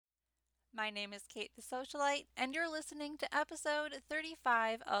My name is Kate the Socialite, and you're listening to episode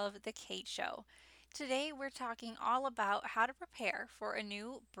 35 of The Kate Show. Today, we're talking all about how to prepare for a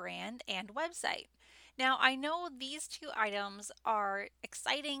new brand and website. Now, I know these two items are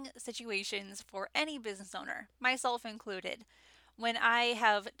exciting situations for any business owner, myself included. When I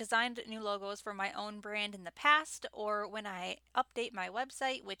have designed new logos for my own brand in the past, or when I update my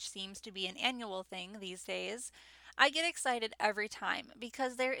website, which seems to be an annual thing these days, I get excited every time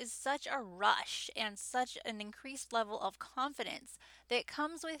because there is such a rush and such an increased level of confidence that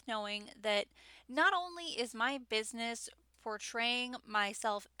comes with knowing that not only is my business portraying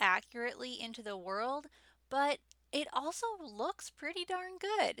myself accurately into the world, but it also looks pretty darn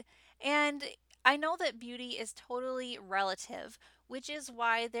good. And I know that beauty is totally relative, which is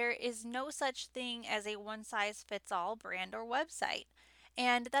why there is no such thing as a one size fits all brand or website.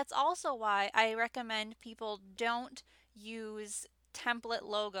 And that's also why I recommend people don't use template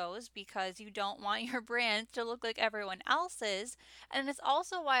logos because you don't want your brand to look like everyone else's. And it's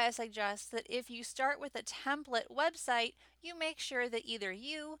also why I suggest that if you start with a template website, you make sure that either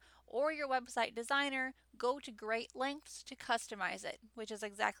you or your website designer go to great lengths to customize it, which is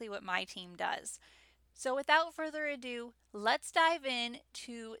exactly what my team does. So, without further ado, let's dive in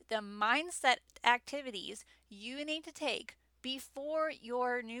to the mindset activities you need to take before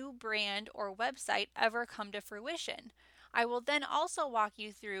your new brand or website ever come to fruition. I will then also walk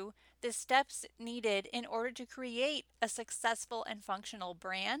you through the steps needed in order to create a successful and functional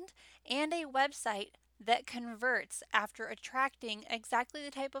brand and a website that converts after attracting exactly the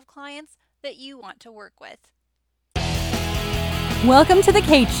type of clients that you want to work with. Welcome to The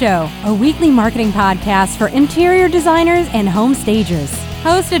Kate Show, a weekly marketing podcast for interior designers and home stagers.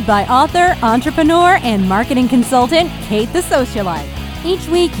 Hosted by author, entrepreneur, and marketing consultant, Kate the Socialite. Each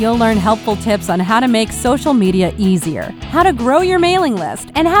week, you'll learn helpful tips on how to make social media easier, how to grow your mailing list,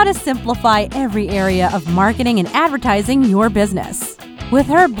 and how to simplify every area of marketing and advertising your business. With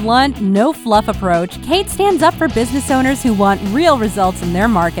her blunt, no-fluff approach, Kate stands up for business owners who want real results in their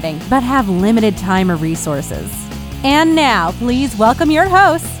marketing, but have limited time or resources. And now, please welcome your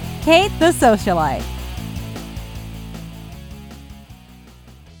host, Kate the Socialite.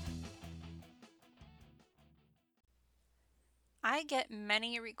 I get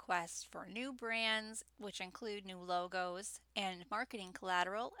many requests for new brands, which include new logos and marketing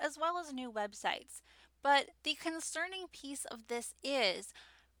collateral, as well as new websites. But the concerning piece of this is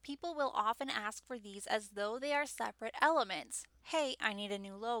people will often ask for these as though they are separate elements. Hey, I need a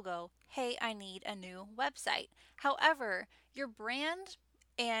new logo. Hey, I need a new website. However, your brand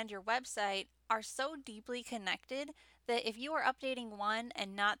and your website are so deeply connected that if you are updating one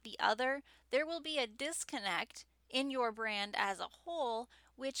and not the other, there will be a disconnect in your brand as a whole,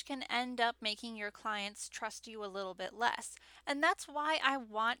 which can end up making your clients trust you a little bit less. And that's why I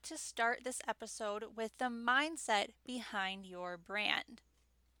want to start this episode with the mindset behind your brand.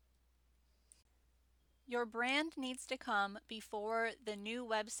 Your brand needs to come before the new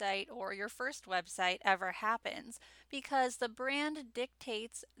website or your first website ever happens because the brand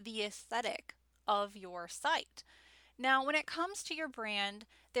dictates the aesthetic of your site. Now, when it comes to your brand,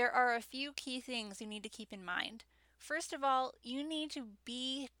 there are a few key things you need to keep in mind. First of all, you need to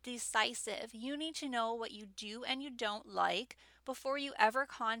be decisive. You need to know what you do and you don't like before you ever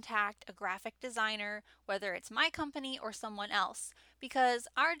contact a graphic designer, whether it's my company or someone else. Because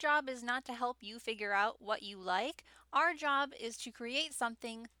our job is not to help you figure out what you like. Our job is to create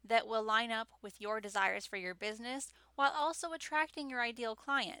something that will line up with your desires for your business while also attracting your ideal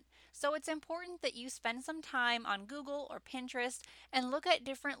client. So it's important that you spend some time on Google or Pinterest and look at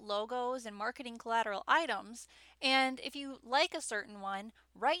different logos and marketing collateral items. And if you like a certain one,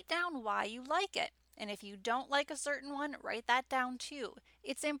 write down why you like it. And if you don't like a certain one, write that down too.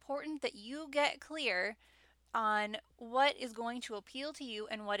 It's important that you get clear on what is going to appeal to you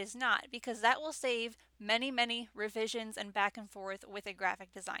and what is not, because that will save many, many revisions and back and forth with a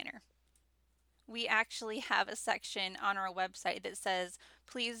graphic designer. We actually have a section on our website that says,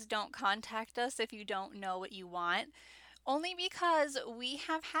 please don't contact us if you don't know what you want. Only because we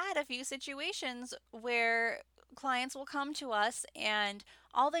have had a few situations where clients will come to us and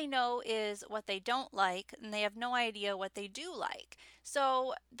all they know is what they don't like and they have no idea what they do like.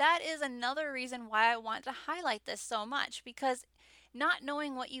 So that is another reason why I want to highlight this so much, because not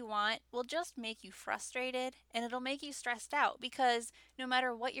knowing what you want will just make you frustrated and it'll make you stressed out, because no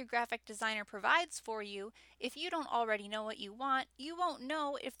matter what your graphic designer provides for you, if you don't already know what you want, you won't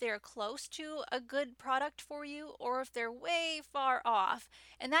know if they're close to a good product for you or if they're way far off.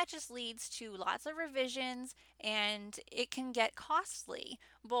 And that just leads to lots of revisions and it can get costly,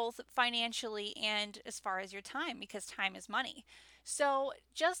 both financially and as far as your time, because time is money. So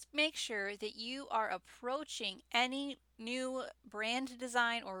just make sure that you are approaching any new brand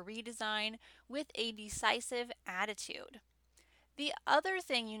design or redesign with a decisive attitude. The other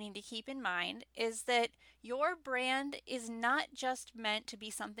thing you need to keep in mind is that your brand is not just meant to be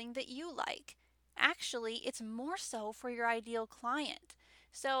something that you like. Actually, it's more so for your ideal client.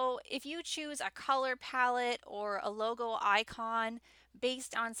 So, if you choose a color palette or a logo icon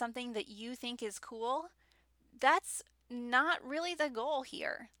based on something that you think is cool, that's not really the goal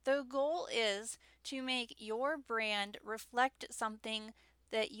here. The goal is to make your brand reflect something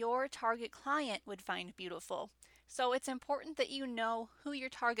that your target client would find beautiful. So it's important that you know who your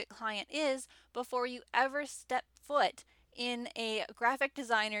target client is before you ever step foot in a graphic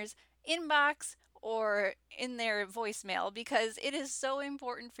designer's inbox or in their voicemail, because it is so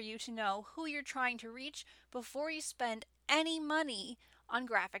important for you to know who you're trying to reach before you spend any money on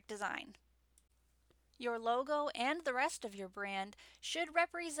graphic design. Your logo and the rest of your brand should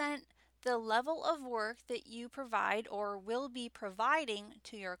represent the level of work that you provide or will be providing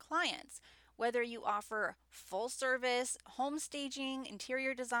to your clients, whether you offer full service, home staging,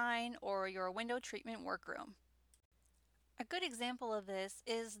 interior design, or your window treatment workroom. A good example of this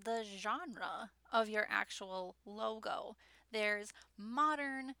is the genre of your actual logo. There's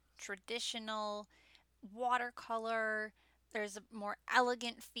modern, traditional, watercolor, there's a more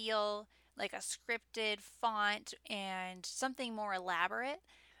elegant feel, like a scripted font and something more elaborate.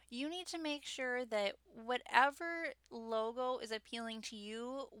 You need to make sure that whatever logo is appealing to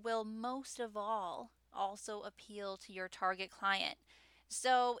you will most of all also appeal to your target client.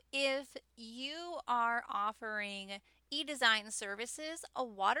 So if you are offering e-design services, a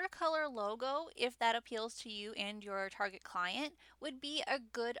watercolor logo, if that appeals to you and your target client, would be a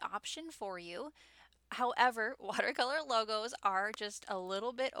good option for you. However, watercolor logos are just a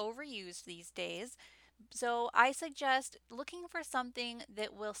little bit overused these days. So I suggest looking for something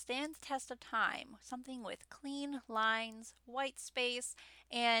that will stand the test of time, something with clean lines, white space,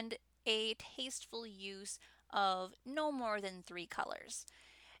 and a tasteful use of no more than 3 colors.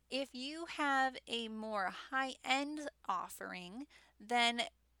 If you have a more high end offering, then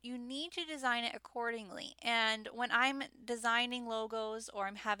you need to design it accordingly. And when I'm designing logos or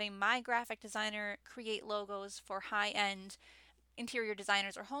I'm having my graphic designer create logos for high end interior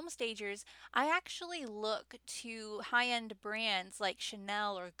designers or home stagers, I actually look to high end brands like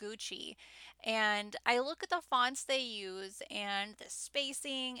Chanel or Gucci, and I look at the fonts they use and the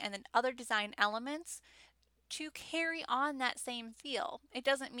spacing and then other design elements to carry on that same feel. It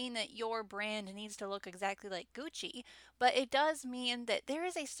doesn't mean that your brand needs to look exactly like Gucci, but it does mean that there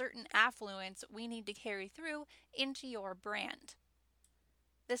is a certain affluence we need to carry through into your brand.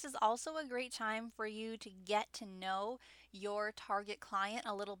 This is also a great time for you to get to know your target client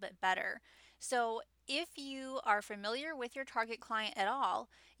a little bit better. So, if you are familiar with your target client at all,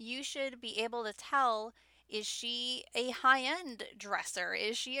 you should be able to tell, is she a high end dresser?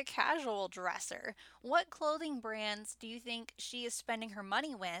 Is she a casual dresser? What clothing brands do you think she is spending her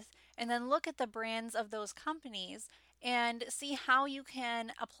money with? And then look at the brands of those companies and see how you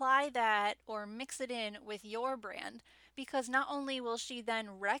can apply that or mix it in with your brand, because not only will she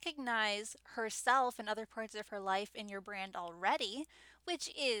then recognize herself and other parts of her life in your brand already, which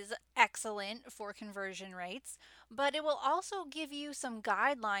is excellent for conversion rates, but it will also give you some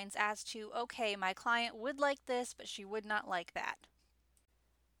guidelines as to, okay, my client would like this, but she would not like that.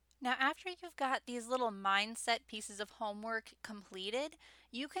 Now, after you've got these little mindset pieces of homework completed,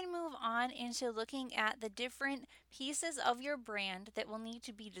 you can move on into looking at the different pieces of your brand that will need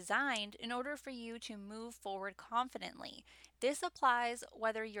to be designed in order for you to move forward confidently. This applies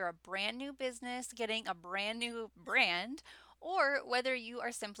whether you're a brand new business getting a brand new brand or whether you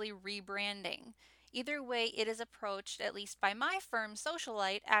are simply rebranding. Either way, it is approached, at least by my firm,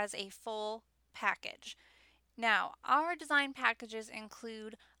 Socialite, as a full package. Now, our design packages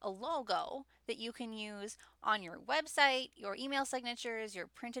include a logo that you can use on your website, your email signatures, your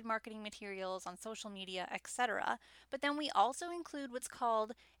printed marketing materials on social media, etc. But then we also include what's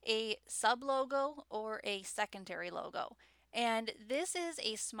called a sub logo or a secondary logo. And this is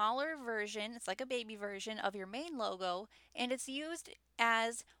a smaller version, it's like a baby version of your main logo, and it's used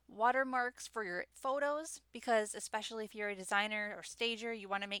as watermarks for your photos, because especially if you're a designer or stager, you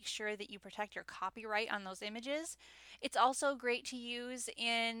want to make sure that you protect your copyright on those images. It's also great to use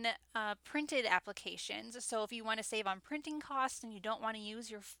in printed applications. So if you want to save on printing costs and you don't want to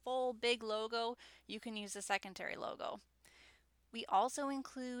use your full big logo, you can use a secondary logo. We also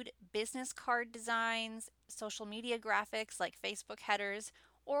include business card designs, social media graphics like Facebook headers,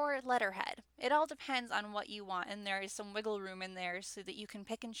 or letterhead. It all depends on what you want, and there is some wiggle room in there so that you can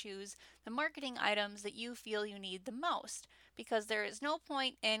pick and choose the marketing items that you feel you need the most, because there is no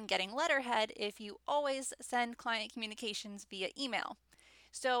point in getting letterhead if you always send client communications via email.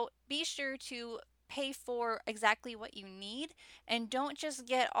 So be sure to pay for exactly what you need, and don't just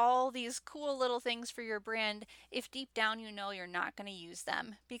get all these cool little things for your brand if deep down you know you're not going to use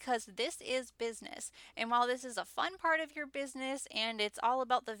them, because this is business. And while this is a fun part of your business and it's all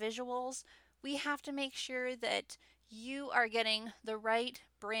about the visuals, we have to make sure that you are getting the right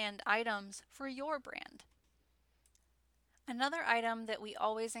brand items for your brand. Another item that we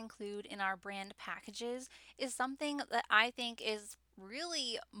always include in our brand packages is something that I think is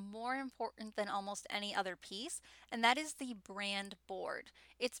really more important than almost any other piece, and that is the brand board.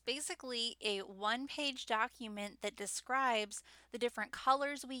 It's basically a one-page document that describes the different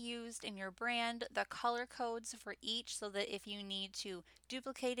colors we used in your brand, the color codes for each, so that if you need to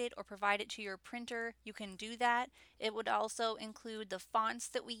duplicate it or provide it to your printer, you can do that. It would also include the fonts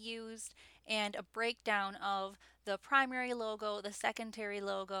that we used and a breakdown of the primary logo, the secondary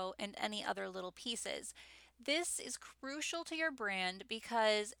logo, and any other little pieces. This is crucial to your brand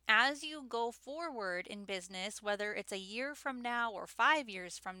because as you go forward in business, whether it's a year from now or 5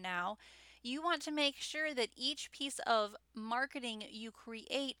 years from now, you want to make sure that each piece of marketing you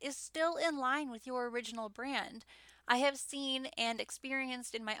create is still in line with your original brand. I have seen and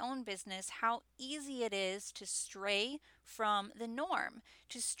experienced in my own business how easy it is to stray from the norm,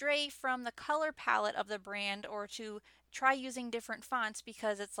 to stray from the color palette of the brand, or to try using different fonts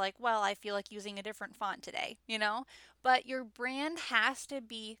because it's like, well, I feel like using a different font today, you know? But your brand has to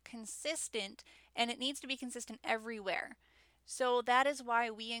be consistent, and it needs to be consistent everywhere. So that is why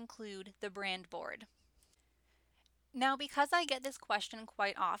we include the brand board. Now, because I get this question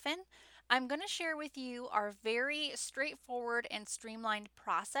quite often, I'm going to share with you our very straightforward and streamlined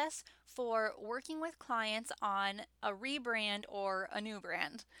process for working with clients on a rebrand or a new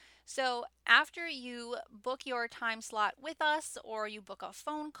brand. So, after you book your time slot with us or you book a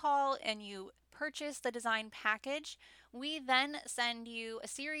phone call and you purchase the design package, we then send you a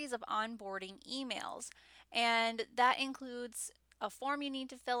series of onboarding emails. And that includes a form you need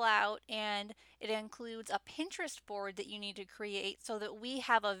to fill out, and it includes a Pinterest board that you need to create so that we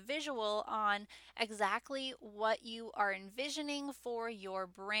have a visual on exactly what you are envisioning for your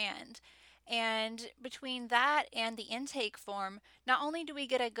brand. And between that and the intake form, not only do we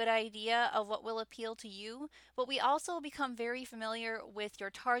get a good idea of what will appeal to you, but we also become very familiar with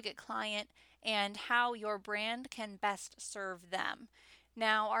your target client and how your brand can best serve them.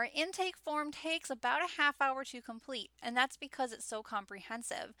 Now, our intake form takes about a half hour to complete, and that's because it's so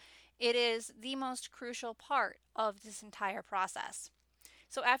comprehensive. It is the most crucial part of this entire process.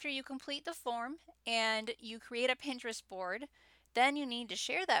 So, after you complete the form and you create a Pinterest board, then you need to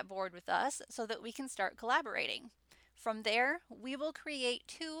share that board with us so that we can start collaborating. From there, we will create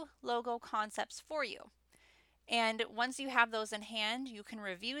two logo concepts for you. And once you have those in hand, you can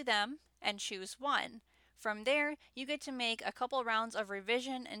review them and choose one. From there, you get to make a couple rounds of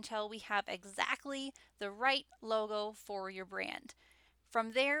revision until we have exactly the right logo for your brand.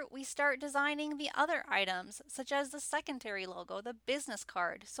 From there, we start designing the other items, such as the secondary logo, the business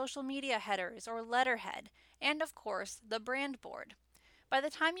card, social media headers or letterhead, and of course, the brand board. By the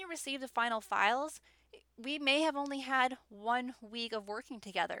time you receive the final files, we may have only had 1 week of working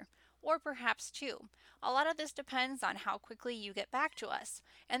together, or perhaps two. A lot of this depends on how quickly you get back to us.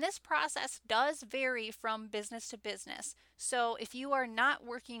 And this process does vary from business to business. So if you are not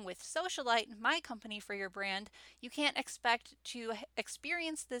working with Socialite, my company, for your brand, you can't expect to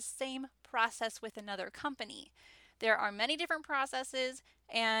experience this same process with another company. There are many different processes,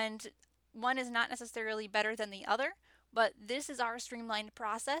 and one is not necessarily better than the other, but this is our streamlined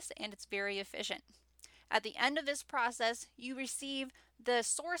process and it's very efficient. At the end of this process, you receive the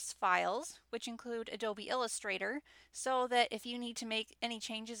source files, which include Adobe Illustrator, so that if you need to make any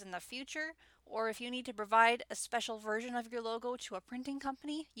changes in the future, or if you need to provide a special version of your logo to a printing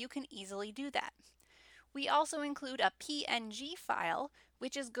company, you can easily do that. We also include a PNG file,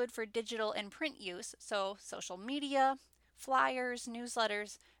 which is good for digital and print use, so social media, flyers,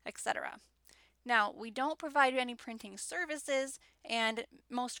 newsletters, etc. Now, we don't provide any printing services, and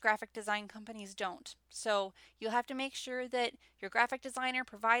most graphic design companies don't. So you'll have to make sure that your graphic designer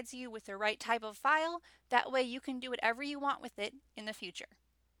provides you with the right type of file. That way you can do whatever you want with it in the future.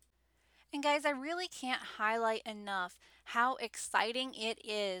 And guys, I really can't highlight enough how exciting it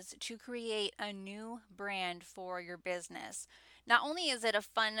is to create a new brand for your business. Not only is it a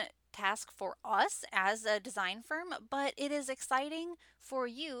fun task for us as a design firm, but it is exciting for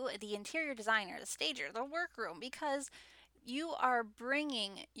you, the interior designer, the stager, the workroom, because You are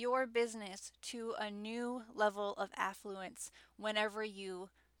bringing your business to a new level of affluence whenever you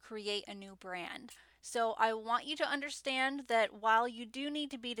create a new brand. So I want you to understand that while you do need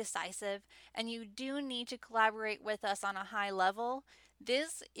to be decisive and you do need to collaborate with us on a high level,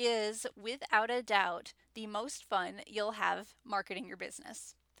 this is without a doubt the most fun you'll have marketing your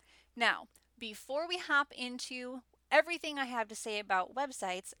business. Now, before we hop into everything I have to say about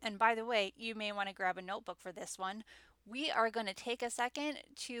websites, and by the way, you may want to grab a notebook for this one, we are going to take a second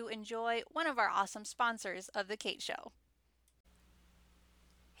to enjoy one of our awesome sponsors of The Kate Show.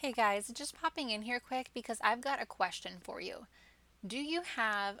 Hey guys, just popping in here quick because I've got a question for you. Do you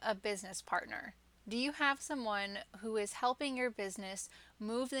have a business partner? Do you have someone who is helping your business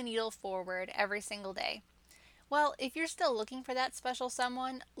move the needle forward every single day? Well, if you're still looking for that special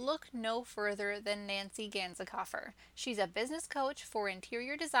someone, look no further than Nancy Ganzekoffer. She's a business coach for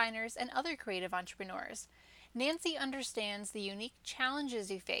interior designers and other creative entrepreneurs. Nancy understands the unique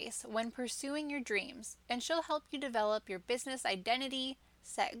challenges you face when pursuing your dreams, and she'll help you develop your business identity,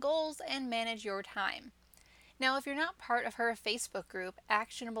 set goals, and manage your time. Now, if you're not part of her Facebook group,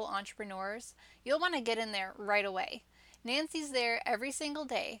 Actionable Entrepreneurs, you'll want to get in there right away. Nancy's there every single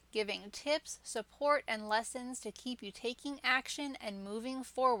day, giving tips, support, and lessons to keep you taking action and moving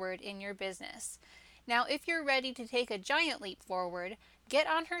forward in your business. Now, if you're ready to take a giant leap forward, get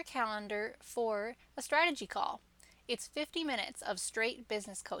on her calendar for a strategy call. It's 50 minutes of straight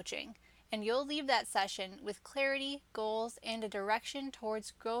business coaching, and you'll leave that session with clarity, goals, and a direction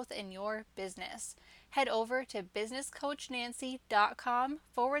towards growth in your business. Head over to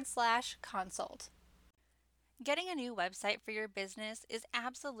businesscoachnancy.com/consult. Getting a new website for your business is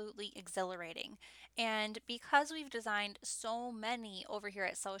absolutely exhilarating. And because we've designed so many over here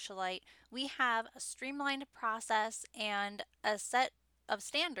at Socialite, we have a streamlined process and a set of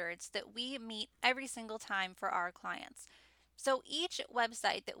standards that we meet every single time for our clients. So each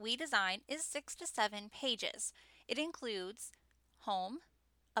website that we design is 6 to 7 pages. It includes home,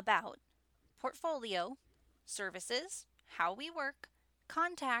 about, portfolio, services, how we work,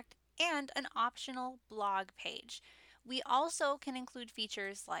 contact, and an optional blog page. We also can include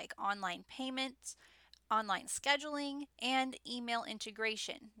features like online payments, online scheduling, and email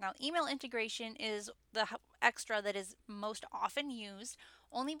integration. Now, email integration is the extra that is most often used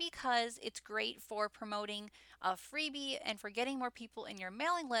only because it's great for promoting a freebie and for getting more people in your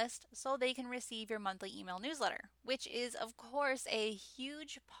mailing list so they can receive your monthly email newsletter, which is, of course, a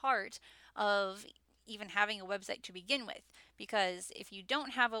huge part of even having a website to begin with. Because if you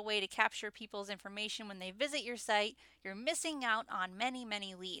don't have a way to capture people's information when they visit your site, you're missing out on many,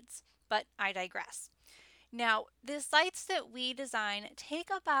 many leads. But I digress. Now, the sites that we design take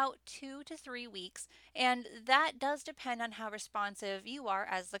about 2 to 3 weeks, and that does depend on how responsive you are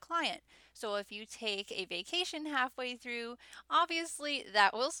as the client. So, if you take a vacation halfway through, obviously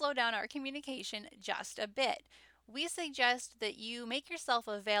that will slow down our communication just a bit. We suggest that you make yourself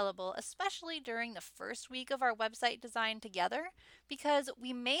available, especially during the first week of our website design together, because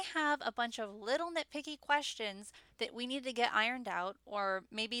we may have a bunch of little nitpicky questions that we need to get ironed out, or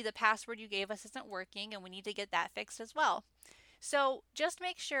maybe the password you gave us isn't working and we need to get that fixed as well. So just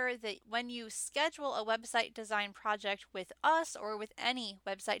make sure that when you schedule a website design project with us or with any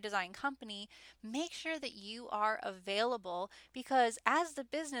website design company, make sure that you are available, because as the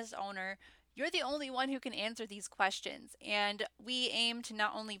business owner, you're the only one who can answer these questions. And we aim to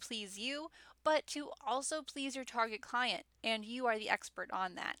not only please you, but to also please your target client. And you are the expert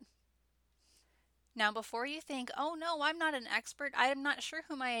on that. Now, before you think, oh no, I'm not an expert, I'm not sure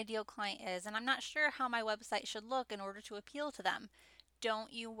who my ideal client is, and I'm not sure how my website should look in order to appeal to them,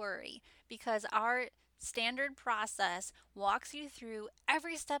 don't you worry, because our standard process walks you through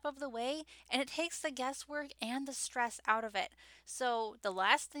every step of the way, and it takes the guesswork and the stress out of it. So the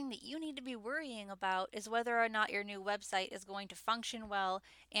last thing that you need to be worrying about is whether or not your new website is going to function well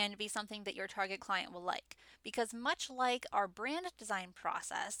and be something that your target client will like. Because much like our brand design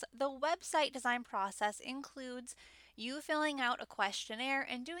process, the website design process includes you filling out a questionnaire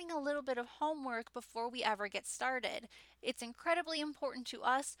and doing a little bit of homework before we ever get started. It's incredibly important to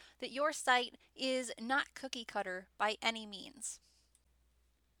us that your site is not cookie cutter by any means.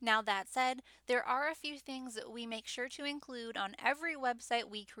 Now, that said, there are a few things that we make sure to include on every website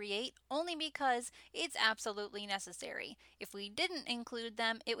we create only because it's absolutely necessary. If we didn't include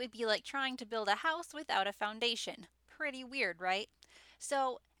them, it would be like trying to build a house without a foundation. Pretty weird, right?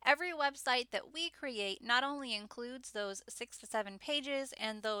 So, every website that we create not only includes those 6 to 7 pages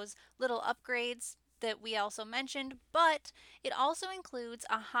and those little upgrades that we also mentioned, but it also includes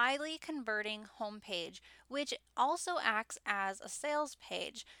a highly converting homepage, which also acts as a sales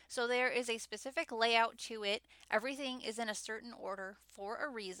page. So there is a specific layout to it. Everything is in a certain order for a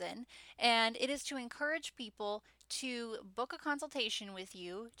reason, and it is to encourage people to book a consultation with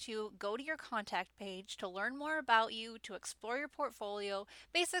you, to go to your contact page, to learn more about you, to explore your portfolio,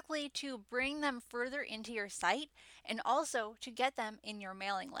 basically to bring them further into your site and also to get them in your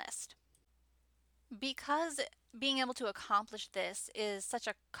mailing list. Because being able to accomplish this is such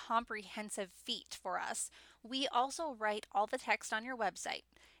a comprehensive feat for us, we also write all the text on your website.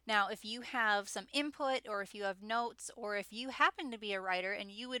 Now, if you have some input or if you have notes or if you happen to be a writer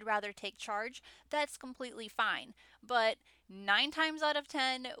and you would rather take charge, that's completely fine. But 9 times out of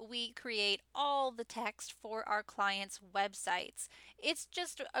 10, we create all the text for our clients' websites. It's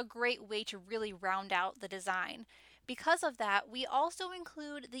just a great way to really round out the design. Because of that, we also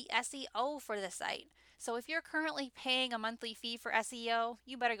include the SEO for the site. So if you're currently paying a monthly fee for SEO,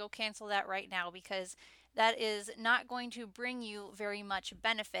 you better go cancel that right now because that is not going to bring you very much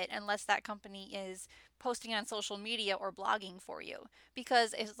benefit unless that company is posting on social media or blogging for you.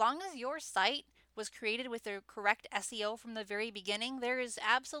 Because as long as your site was created with the correct SEO from the very beginning, there is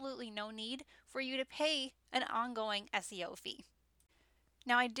absolutely no need for you to pay an ongoing SEO fee.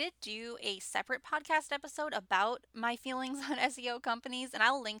 Now, I did do a separate podcast episode about my feelings on SEO companies, and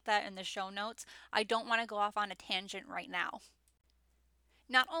I'll link that in the show notes. I don't want to go off on a tangent right now.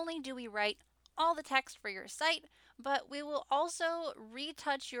 Not only do we write all the text for your site, but we will also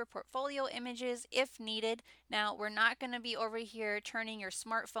retouch your portfolio images if needed. Now, we're not going to be over here turning your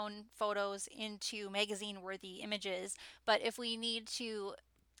smartphone photos into magazine worthy images, but if we need to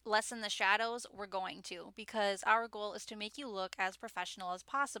lessen the shadows, we're going to, because our goal is to make you look as professional as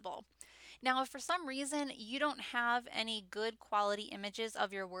possible. Now, if for some reason you don't have any good quality images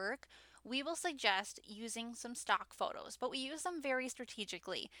of your work, we will suggest using some stock photos, but we use them very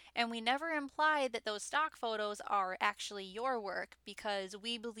strategically, and we never imply that those stock photos are actually your work because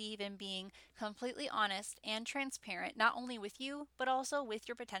we believe in being completely honest and transparent, not only with you, but also with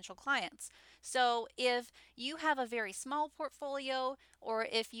your potential clients. So if you have a very small portfolio, or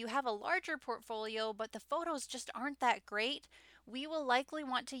if you have a larger portfolio, but the photos just aren't that great, we will likely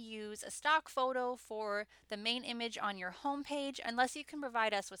want to use a stock photo for the main image on your homepage unless you can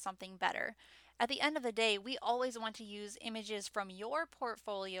provide us with something better. At the end of the day, we always want to use images from your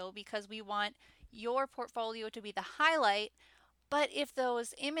portfolio because we want your portfolio to be the highlight. But if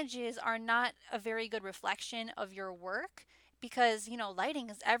those images are not a very good reflection of your work, because lighting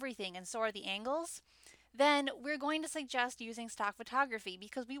is everything and so are the angles, then we're going to suggest using stock photography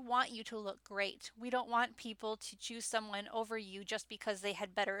because we want you to look great. We don't want people to choose someone over you just because they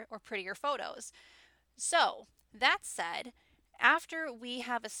had better or prettier photos. So, that said, after we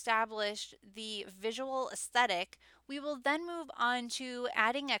have established the visual aesthetic, we will then move on to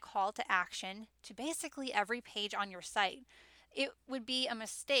adding a call to action to basically every page on your site. It would be a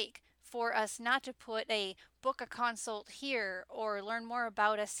mistake for us not to put a book a consult here or learn more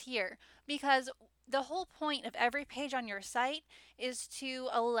about us here because the whole point of every page on your site is to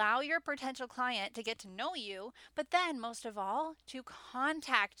allow your potential client to get to know you, but then most of all, to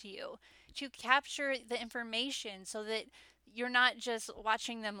contact you, to capture the information so that you're not just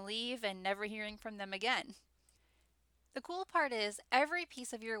watching them leave and never hearing from them again. The cool part is every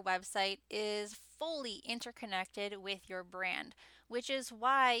piece of your website is fully interconnected with your brand, which is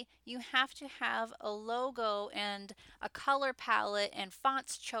why you have to have a logo and a color palette and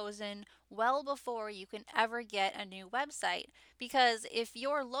fonts chosen well before you can ever get a new website. Because if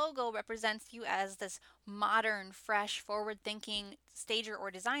your logo represents you as this modern, fresh, forward-thinking stager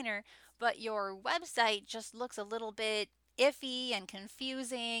or designer, but your website just looks a little bit iffy and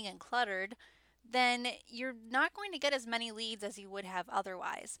confusing and cluttered, then you're not going to get as many leads as you would have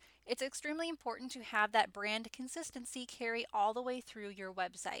otherwise. It's extremely important to have that brand consistency carry all the way through your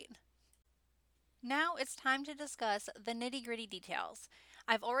website. Now it's time to discuss the nitty-gritty details.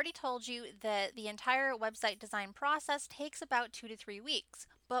 I've already told you that the entire website design process takes about 2 to 3 weeks,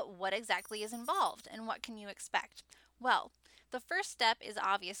 but what exactly is involved and what can you expect? Well, the first step is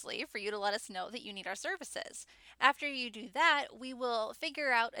obviously for you to let us know that you need our services. After you do that, we will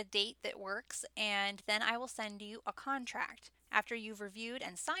figure out a date that works and then I will send you a contract. After you've reviewed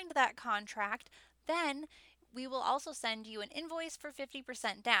and signed that contract, then we will also send you an invoice for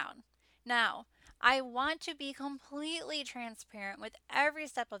 50% down. Now, I want to be completely transparent with every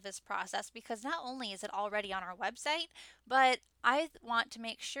step of this process because not only is it already on our website, but I want to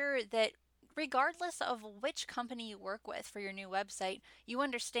make sure that regardless of which company you work with for your new website, you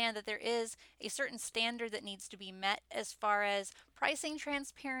understand that there is a certain standard that needs to be met as far as pricing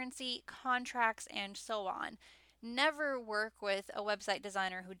transparency, contracts, and so on. Never work with a website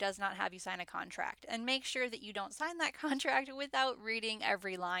designer who does not have you sign a contract, and make sure that you don't sign that contract without reading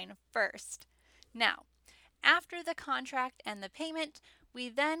every line first. Now, after the contract and the payment, we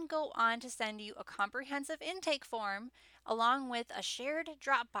then go on to send you a comprehensive intake form along with a shared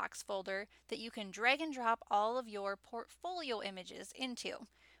Dropbox folder that you can drag and drop all of your portfolio images into.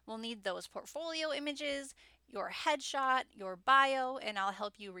 We'll need those portfolio images, your headshot, your bio, and I'll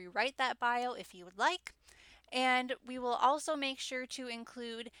help you rewrite that bio if you would like. And we will also make sure to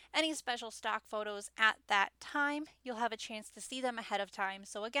include any special stock photos at that time. You'll have a chance to see them ahead of time.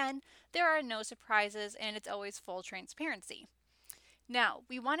 So again, there are no surprises and it's always full transparency. Now,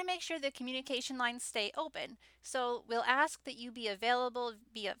 we want to make sure the communication lines stay open. So we'll ask that you be available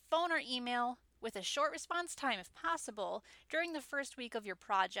via phone or email with a short response time if possible during the first week of your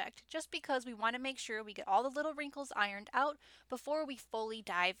project, just because we want to make sure we get all the little wrinkles ironed out before we fully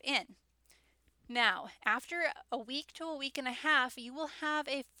dive in. Now, after a week to a week and a half, you will have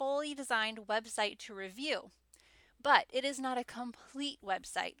a fully designed website to review. But it is not a complete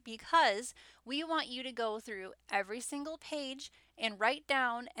website because we want you to go through every single page and write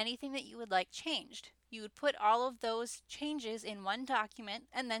down anything that you would like changed. You would put all of those changes in one document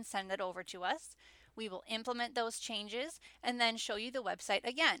and then send it over to us. We will implement those changes and then show you the website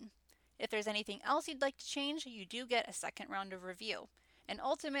again. If there's anything else you'd like to change, you do get a second round of review. And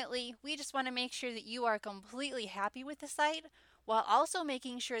ultimately, we just want to make sure that you are completely happy with the site while also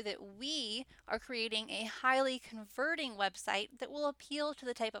making sure that we are creating a highly converting website that will appeal to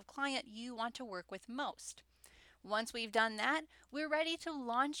the type of client you want to work with most. Once we've done that, we're ready to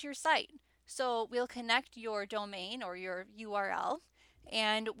launch your site. So we'll connect your domain or your URL,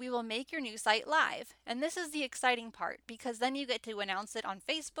 and we will make your new site live. And this is the exciting part because then you get to announce it on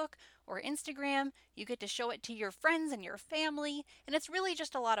Facebook or Instagram, you get to show it to your friends and your family, and it's really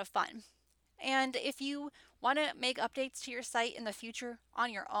just a lot of fun. And if you want to make updates to your site in the future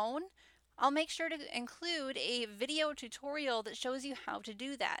on your own, I'll make sure to include a video tutorial that shows you how to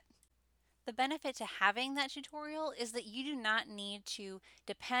do that. The benefit to having that tutorial is that you do not need to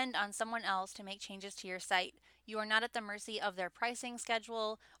depend on someone else to make changes to your site. You are not at the mercy of their pricing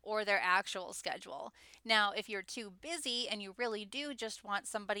schedule or their actual schedule. Now, if you're too busy and you really do just want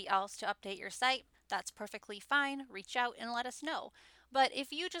somebody else to update your site, that's perfectly fine. Reach out and let us know. But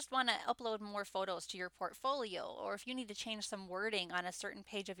if you just want to upload more photos to your portfolio, or if you need to change some wording on a certain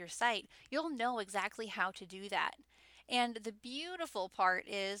page of your site, you'll know exactly how to do that. And the beautiful part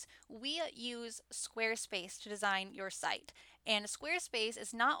is we use Squarespace to design your site. And Squarespace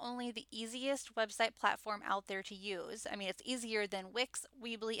is not only the easiest website platform out there to use, I mean, it's easier than Wix,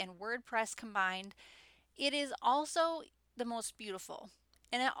 Weebly, and WordPress combined, it is also the most beautiful.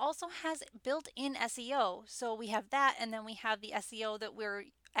 And it also has built-in SEO. So we have that, and then we have the SEO that we're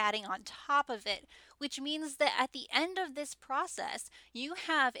adding on top of it, which means that at the end of this process, you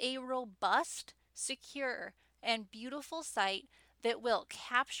have a robust, secure, and beautiful site that will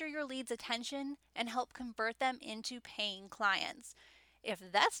capture your leads' attention and help convert them into paying clients.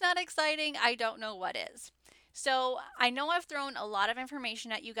 If that's not exciting, I don't know what is. So I know I've thrown a lot of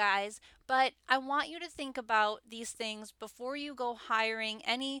information at you guys, but I want you to think about these things before you go hiring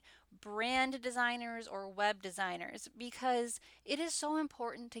any brand designers or web designers, because it is so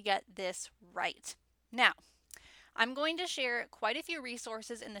important to get this right. Now, I'm going to share quite a few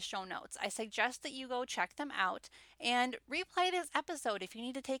resources in the show notes. I suggest that you go check them out and replay this episode if you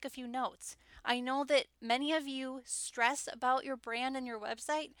need to take a few notes. I know that many of you stress about your brand and your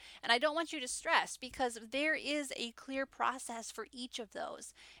website, and I don't want you to stress because there is a clear process for each of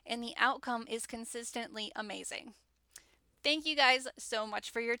those, and the outcome is consistently amazing. Thank you guys so much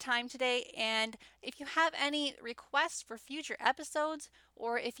for your time today, and if you have any requests for future episodes,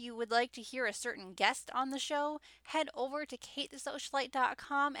 or if you would like to hear a certain guest on the show, head over to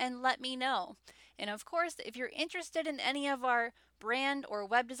katethesocialite.com and let me know. And of course, if you're interested in any of our brand or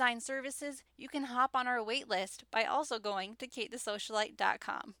web design services, you can hop on our wait list by also going to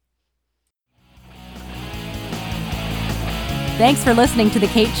katethesocialite.com. Thanks for listening to The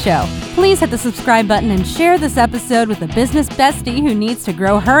Kate Show. Please hit the subscribe button and share this episode with a business bestie who needs to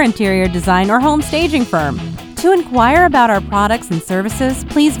grow her interior design or home staging firm. To inquire about our products and services,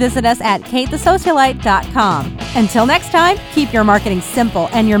 please visit us at katethesocialite.com. Until next time, keep your marketing simple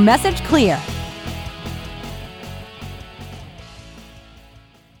and your message clear.